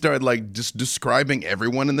 You can start like just describing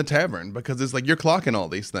everyone in the tavern because it's like you're clocking all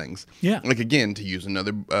these things. Yeah. Like again, to use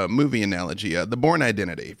another movie analogy, The Bourne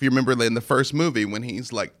Identity. If you remember in the first movie when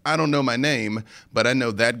he's like, I don't know my name, but I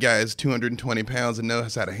know that guy is 220 pounds and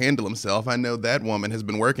knows how to handle himself. I know that woman has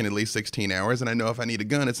been working at least 16 hours, and I know if I need a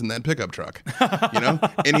gun, it's in that pickup truck. You know?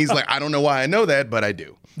 And he's like, I don't know why I know that, but I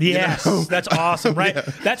do. Yes, you know? that's awesome, right? Yeah.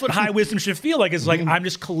 That's what high wisdom should feel like. It's like, I'm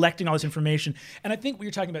just collecting all this information. And I think what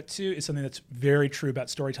you're talking about, too, is something that's very true about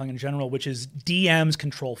storytelling in general, which is DMs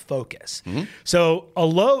control focus. So a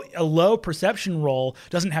low perception roll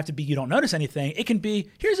doesn't have to be you don't notice anything. It can be,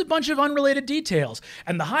 here's a bunch of unrelated details.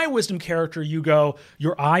 And the high wisdom character, you go,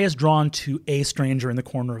 your eye is drawn to a stranger in the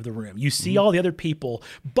corner of the room. You see all the other people,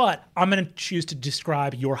 but I'm going to choose to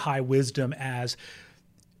describe your high wisdom as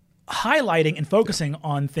highlighting and focusing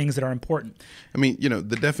on things that are important. I mean, you know,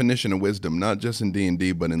 the definition of wisdom, not just in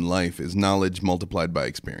D&D, but in life, is knowledge multiplied by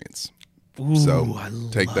experience. Ooh, so I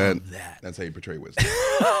take love that. That's how you portray wisdom.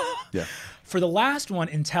 Yeah. For the last one,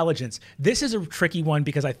 intelligence, this is a tricky one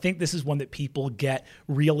because I think this is one that people get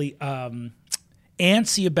really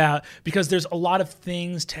antsy about because there's a lot of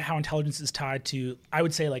things to how intelligence is tied to, I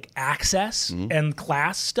would say, like access and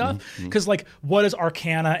class stuff. Because like, what does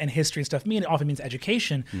arcana and history and stuff mean? It often means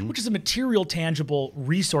education, which is a material, tangible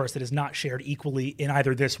resource that is not shared equally in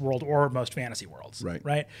either this world or most fantasy worlds.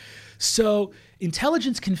 Right? So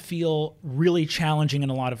intelligence can feel really challenging in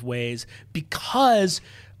a lot of ways because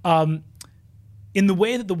in the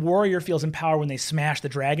way that the warrior feels empowered when they smash the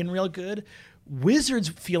dragon real good, wizards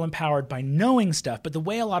feel empowered by knowing stuff, but the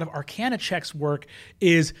way a lot of arcana checks work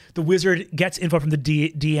is the wizard gets info from the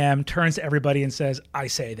DM, turns to everybody and says, I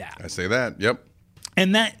say that. I say that, yep.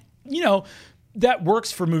 And that, you know, that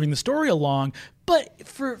works for moving the story along, but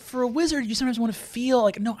for a wizard, you sometimes want to feel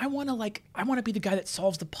like, no, I want to be the guy that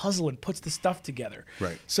solves the puzzle and puts the stuff together.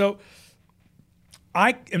 Right. So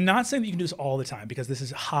I am not saying that you can do this all the time because this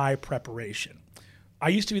is high preparation. I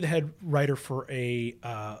used to be the head writer for a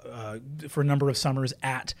number of summers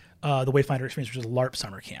at the Wayfinder Experience, which is a LARP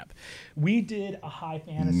summer camp. We did a high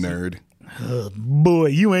fantasy. Nerd. Oh, boy,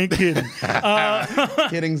 you ain't kidding.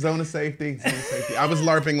 Kidding. Zone of safety. I was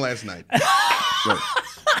LARPing last night.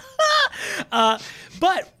 Right.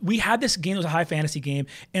 But we had this game, it was a high fantasy game,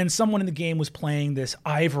 and someone in the game was playing this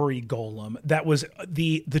ivory golem that was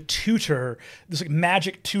the tutor, this like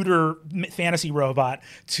magic tutor fantasy robot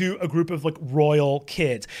to a group of like royal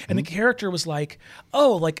kids. And the character was like,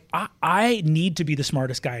 oh, like I need to be the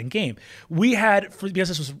smartest guy in game. We had, because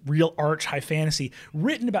this was real arch high fantasy,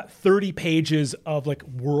 written about 30 pages of like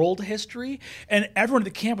world history. And everyone at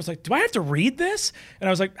the camp was like, do I have to read this? And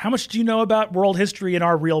I was like, how much do you know about world history in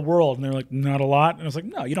our real world? And they're like, not a lot. And I was like,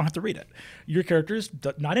 no, you don't have to read it. Your character's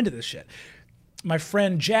not into this shit. My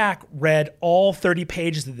friend Jack read all 30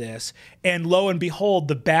 pages of this, and lo and behold,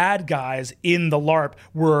 the bad guys in the LARP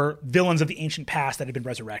were villains of the ancient past that had been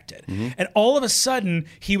resurrected. And all of a sudden,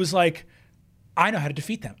 he was like, I know how to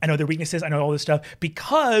defeat them. I know their weaknesses. I know all this stuff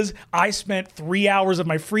because I spent 3 hours of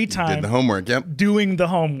my free time Did the homework, yep. doing the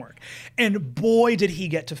homework. And boy, did he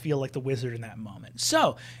get to feel like the wizard in that moment.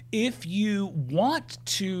 So if you want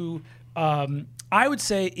to... I would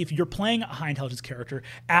say if you're playing a high intelligence character,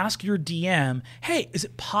 ask your DM, hey, is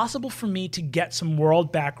it possible for me to get some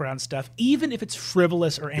world background stuff, even if it's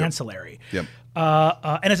frivolous or ancillary? Yep.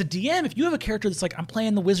 And as a DM, if you have a character that's like, I'm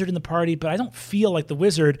playing the wizard in the party, but I don't feel like the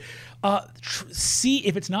wizard, see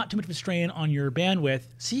if it's not too much of a strain on your bandwidth.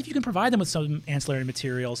 See if you can provide them with some ancillary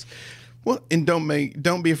materials. Well, and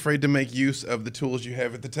don't be afraid to make use of the tools you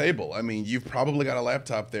have at the table. I mean, you've probably got a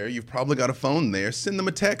laptop there. You've probably got a phone there. Send them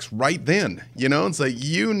a text right then. You know, it's like,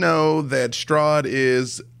 you know that Strahd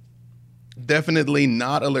is definitely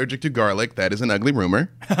not allergic to garlic. That is an ugly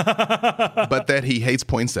rumor. But that he hates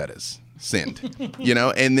poinsettias. Send. You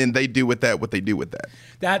know, and then they do with that what they do with that.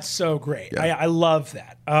 That's so great. Yeah. I love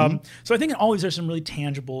that. So I think in all these, there's some really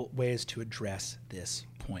tangible ways to address this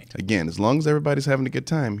point. Again, as long as everybody's having a good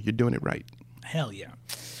time, you're doing it right. Hell yeah.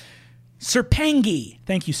 Serpengi.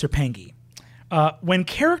 Thank you, Serpengi. When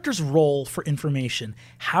characters roll for information,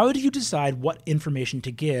 how do you decide what information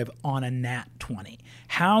to give on a nat 20?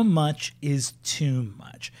 How much is too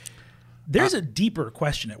much? There's a deeper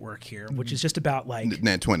question at work here, which is just about like...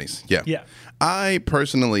 Nat 20s, yeah. Yeah. I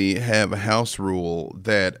personally have a house rule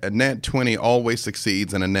that a nat 20 always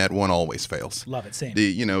succeeds and a nat 1 always fails. Love it, same.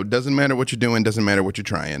 Doesn't matter what you're doing, doesn't matter what you're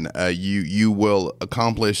trying. You will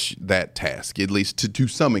accomplish that task, at least to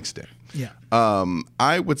some extent. Yeah.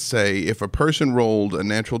 I would say if a person rolled a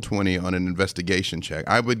natural 20 on an investigation check,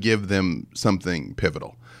 I would give them something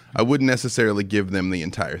pivotal. I wouldn't necessarily give them the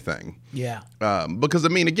entire thing. Yeah. Because, I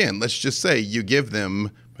mean, again, let's just say you give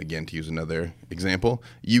them, again, to use another example,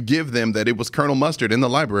 you give them that it was Colonel Mustard in the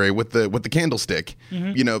library with the candlestick.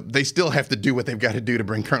 Mm-hmm. You know, they still have to do what they've got to do to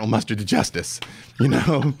bring Colonel Mustard to justice, you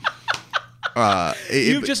know?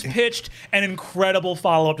 You've just pitched an incredible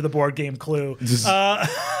follow-up to the board game Clue.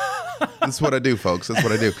 That's what I do, folks. That's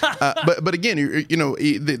what I do. But again, you know,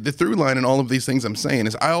 the through line in all of these things I'm saying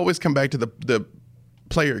is I always come back to the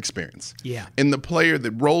player experience. Yeah. And the player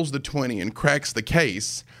that rolls the 20 and cracks the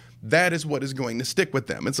case, that is what is going to stick with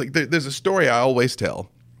them. It's like there's a story I always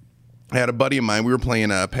tell. I had a buddy of mine. We were playing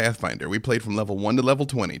Pathfinder. We played from level 1 to level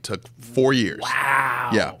 20. It took 4 years. Wow.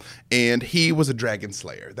 Yeah. And he was a dragon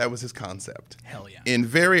slayer. That was his concept. Hell yeah. And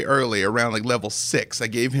very early, around like level 6, I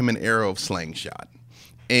gave him an arrow of slaying shot.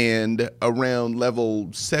 And around level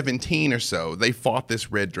 17 or so, they fought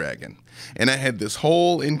this red dragon. And I had this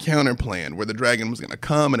whole encounter plan where the dragon was going to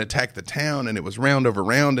come and attack the town, and it was round over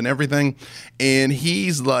round and everything. And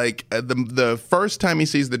he's like, the first time he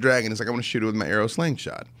sees the dragon, he's like, I want to shoot it with my arrow slaying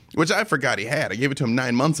shot, which I forgot he had. I gave it to him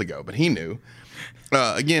 9 months ago, but he knew.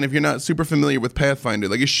 Again, if you're not super familiar with Pathfinder,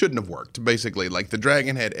 like it shouldn't have worked, basically. Like the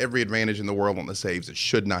dragon had every advantage in the world on the saves. It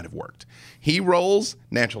should not have worked. He rolls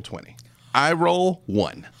natural 20. I roll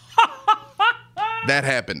 1. That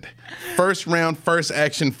happened. First round, first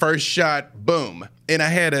action, first shot, boom. And I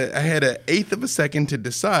had an eighth of a second to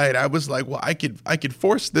decide. I was like, well, I could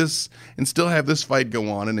force this and still have this fight go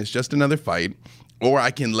on, and it's just another fight, or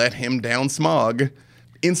I can let him down Smog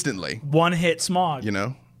instantly. One hit Smog. You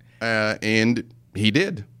know, and he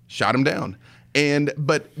did. Shot him down.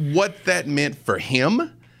 But what that meant for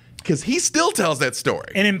him, because he still tells that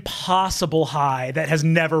story. An impossible high that has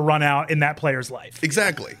never run out in that player's life.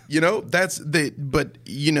 Exactly. You know,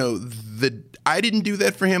 I didn't do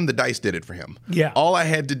that for him. The dice did it for him. Yeah. All I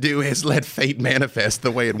had to do is let fate manifest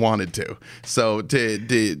the way it wanted to. So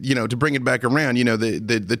to bring it back around, you know, the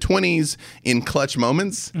 20s in clutch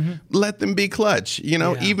moments, let them be clutch. You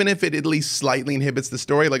know, even if it at least slightly inhibits the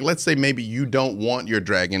story. Like, let's say maybe you don't want your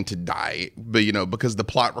dragon to die, but you know, because the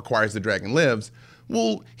plot requires the dragon lives.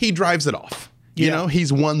 Well, he drives it off. You know,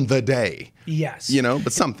 he's won the day. Yes. You know,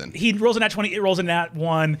 but something. He rolls a nat 20, it rolls a nat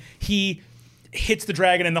 1. He hits the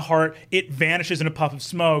dragon in the heart. It vanishes in a puff of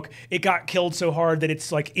smoke. It got killed so hard that it's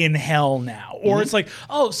like in hell now. Or it's like,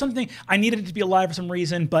 oh, something, I needed it to be alive for some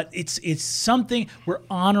reason, but it's something, we're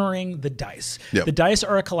honoring the dice. Yep. The dice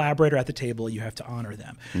are a collaborator at the table. You have to honor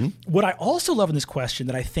them. What I also love in this question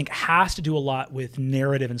that I think has to do a lot with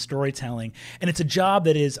narrative and storytelling, and it's a job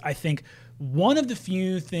that is, I think, one of the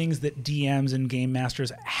few things that DMs and game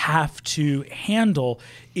masters have to handle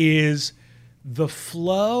is the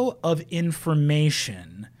flow of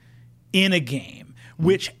information in a game,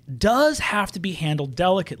 which does have to be handled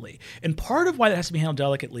delicately. And part of why that has to be handled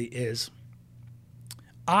delicately is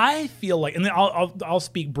I feel like, and then I'll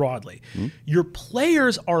speak broadly, your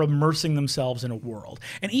players are immersing themselves in a world.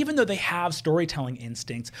 And even though they have storytelling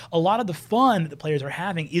instincts, a lot of the fun that the players are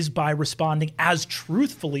having is by responding as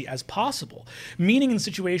truthfully as possible. Meaning in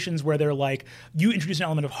situations where they're like, you introduce an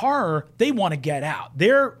element of horror, they want to get out.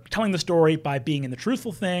 They're telling the story by being in the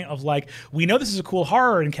truthful thing of like, we know this is a cool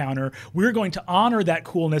horror encounter. We're going to honor that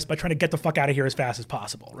coolness by trying to get the fuck out of here as fast as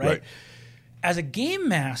possible, right? As a game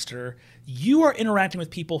master, you are interacting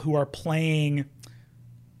with people who are playing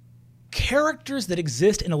characters that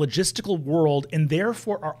exist in a logistical world and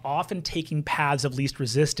therefore are often taking paths of least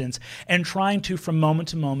resistance and trying to, from moment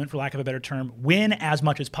to moment, for lack of a better term, win as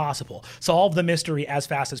much as possible. Solve the mystery as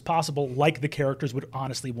fast as possible, like the characters would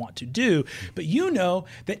honestly want to do. But you know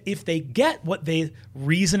that if they get what they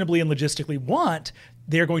reasonably and logistically want,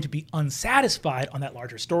 they're going to be unsatisfied on that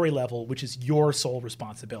larger story level, which is your sole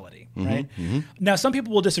responsibility, right? Now, some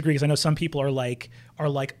people will disagree because I know some people are like,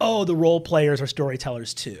 oh, the role players are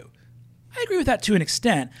storytellers too. I agree with that to an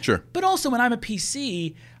extent. Sure. But also when I'm a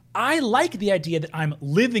PC, I like the idea that I'm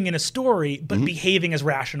living in a story, but behaving as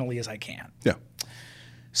rationally as I can. Yeah.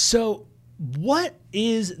 So what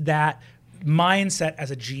is that mindset as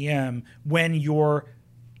a GM when you're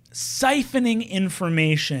siphoning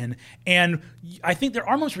information? And I think there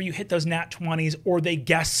are moments where you hit those nat 20s or they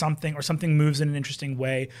guess something or something moves in an interesting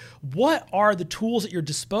way. What are the tools at your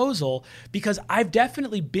disposal? Because I've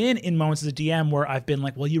definitely been in moments as a DM where I've been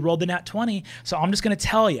like, well, you rolled the nat 20, so I'm just going to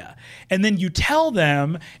tell you. And then you tell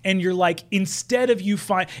them and you're like, instead of you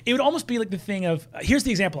find, it would almost be like the thing of, here's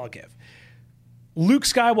the example I'll give. Luke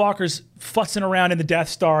Skywalker's futzing around in the Death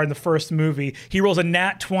Star in the first movie. He rolls a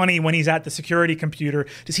nat 20 when he's at the security computer.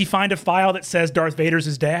 Does he find a file that says Darth Vader's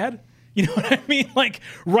his dad? You know what I mean? Like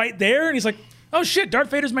right there, and he's like, oh shit, Darth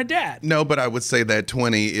Vader's my dad. No, but I would say that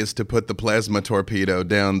 20 is to put the plasma torpedo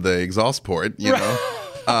down the exhaust port, you know?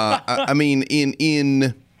 I mean,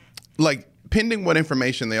 in like, pending what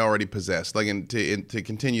information they already possess, like to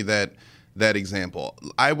continue that example,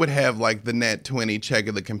 I would have like the Nat 20 check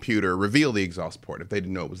of the computer reveal the exhaust port if they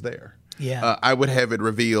didn't know it was there. Yeah. I would have it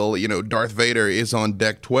reveal, Darth Vader is on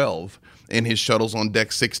deck 12 and his shuttle's on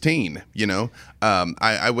deck 16,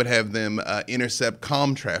 I would have them intercept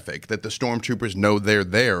comm traffic that the stormtroopers know they're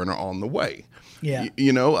there and are on the way. Yeah.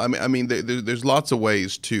 I mean, there's lots of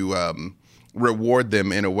ways to reward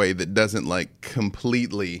them in a way that doesn't like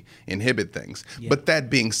completely inhibit things. Yeah. But that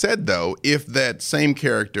being said, though, if that same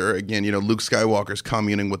character, again, Luke Skywalker's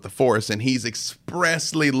communing with the Force and he's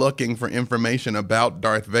expressly looking for information about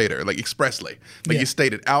Darth Vader, like expressly, like you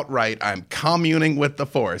stated outright, I'm communing with the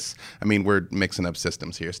Force. I mean, we're mixing up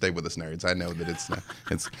systems here. Stay with us, nerds. I know that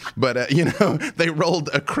but they rolled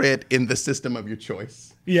a crit in the system of your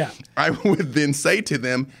choice. Yeah. I would then say to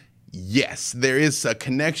them, yes, there is a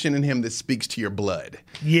connection in him that speaks to your blood.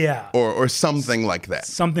 Yeah. Or something like that.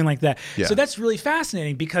 Something like that. Yeah. So that's really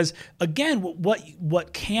fascinating because, again,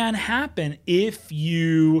 what can happen if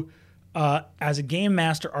you, as a game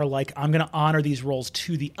master, are like, I'm going to honor these roles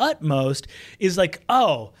to the utmost, is like,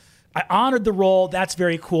 oh, I honored the role. That's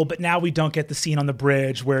very cool. But now we don't get the scene on the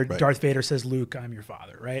bridge where Darth Vader says, Luke, I'm your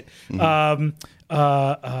father, right? Mm-hmm.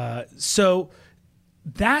 So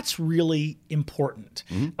that's really important.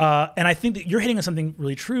 Mm-hmm. And I think that you're hitting on something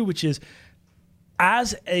really true, which is,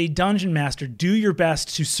 as a dungeon master, do your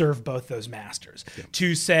best to serve both those masters. Yeah.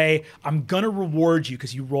 To say, I'm going to reward you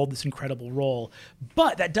because you rolled this incredible roll.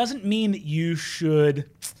 But that doesn't mean that you should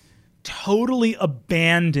totally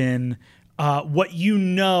abandon what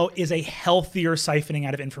is a healthier siphoning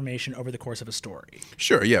out of information over the course of a story.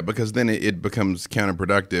 Sure, yeah, because then it becomes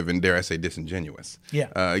counterproductive and, dare I say, disingenuous. Yeah.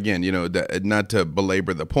 Again, not to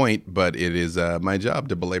belabor the point, but it is my job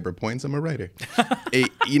to belabor points. I'm a writer.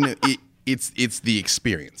 It's the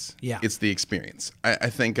experience. Yeah. It's the experience. I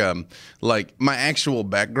think like my actual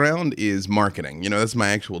background is marketing. That's my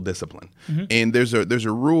actual discipline. Mm-hmm. And there's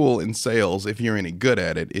a rule in sales, if you're any good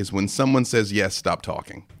at it, is when someone says yes, stop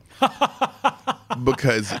talking.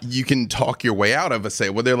 Because you can talk your way out of a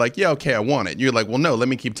sale where they're like, yeah, okay, I want it. You're like, well, no, let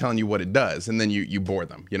me keep telling you what it does. And then you bore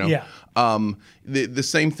them, Yeah. The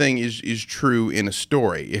same thing is true in a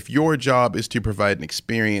story. If your job is to provide an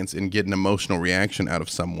experience and get an emotional reaction out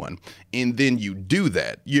of someone, and then you do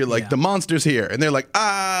that, you're like, the monster's here. And they're like,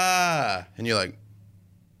 ah. And you're like,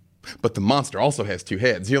 but the monster also has two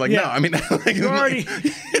heads. You're like, no, I mean, like, you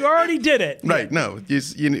already did it, right? Yeah.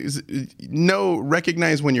 No,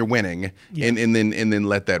 recognize when you're winning, and then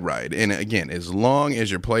let that ride. And again, as long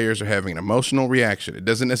as your players are having an emotional reaction, it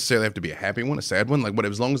doesn't necessarily have to be a happy one, a sad one, like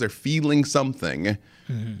whatever. As long as they're feeling something,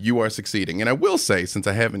 you are succeeding. And I will say, since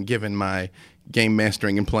I haven't given my game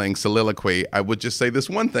mastering and playing soliloquy, I would just say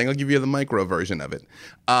this one thing. I'll give you the micro version of it.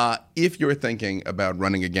 If you're thinking about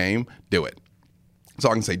running a game, do it. So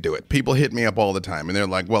I can say do it. People hit me up all the time and they're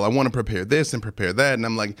like, well, I want to prepare this and prepare that. And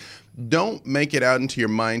I'm like, don't make it out into your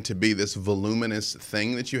mind to be this voluminous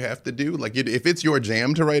thing that you have to do. Like if it's your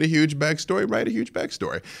jam to write a huge backstory, write a huge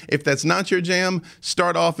backstory. If that's not your jam,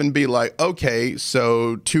 start off and be like, okay,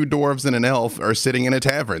 so 2 dwarves and an elf are sitting in a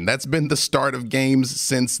tavern. That's been the start of games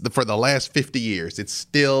for the last 50 years. It's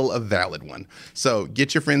still a valid one. So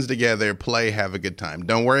get your friends together, play, have a good time.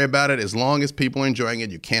 Don't worry about it. As long as people are enjoying it,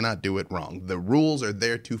 you cannot do it wrong. The rules are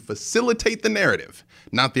there to facilitate the narrative,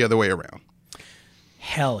 not the other way around.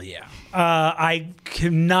 Hell yeah. I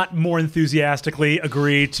cannot more enthusiastically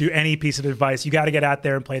agree to any piece of advice. You got to get out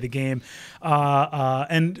there and play the game.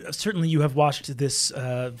 And certainly you have watched this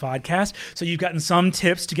vodcast, so you've gotten some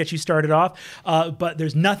tips to get you started off. But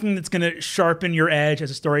there's nothing that's going to sharpen your edge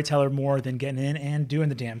as a storyteller more than getting in and doing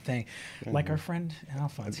the damn thing. Mm-hmm. Like our friend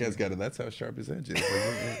Alphonse. That's how sharp his edge is.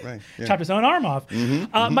 Right. Yeah. Chopped his own arm off.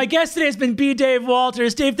 Mm-hmm. My guest today has been B. Dave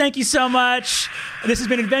Walters. Dave, thank you so much. This has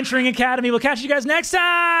been Adventuring Academy. We'll catch you guys next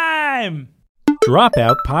time.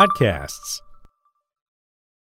 Dropout Podcasts.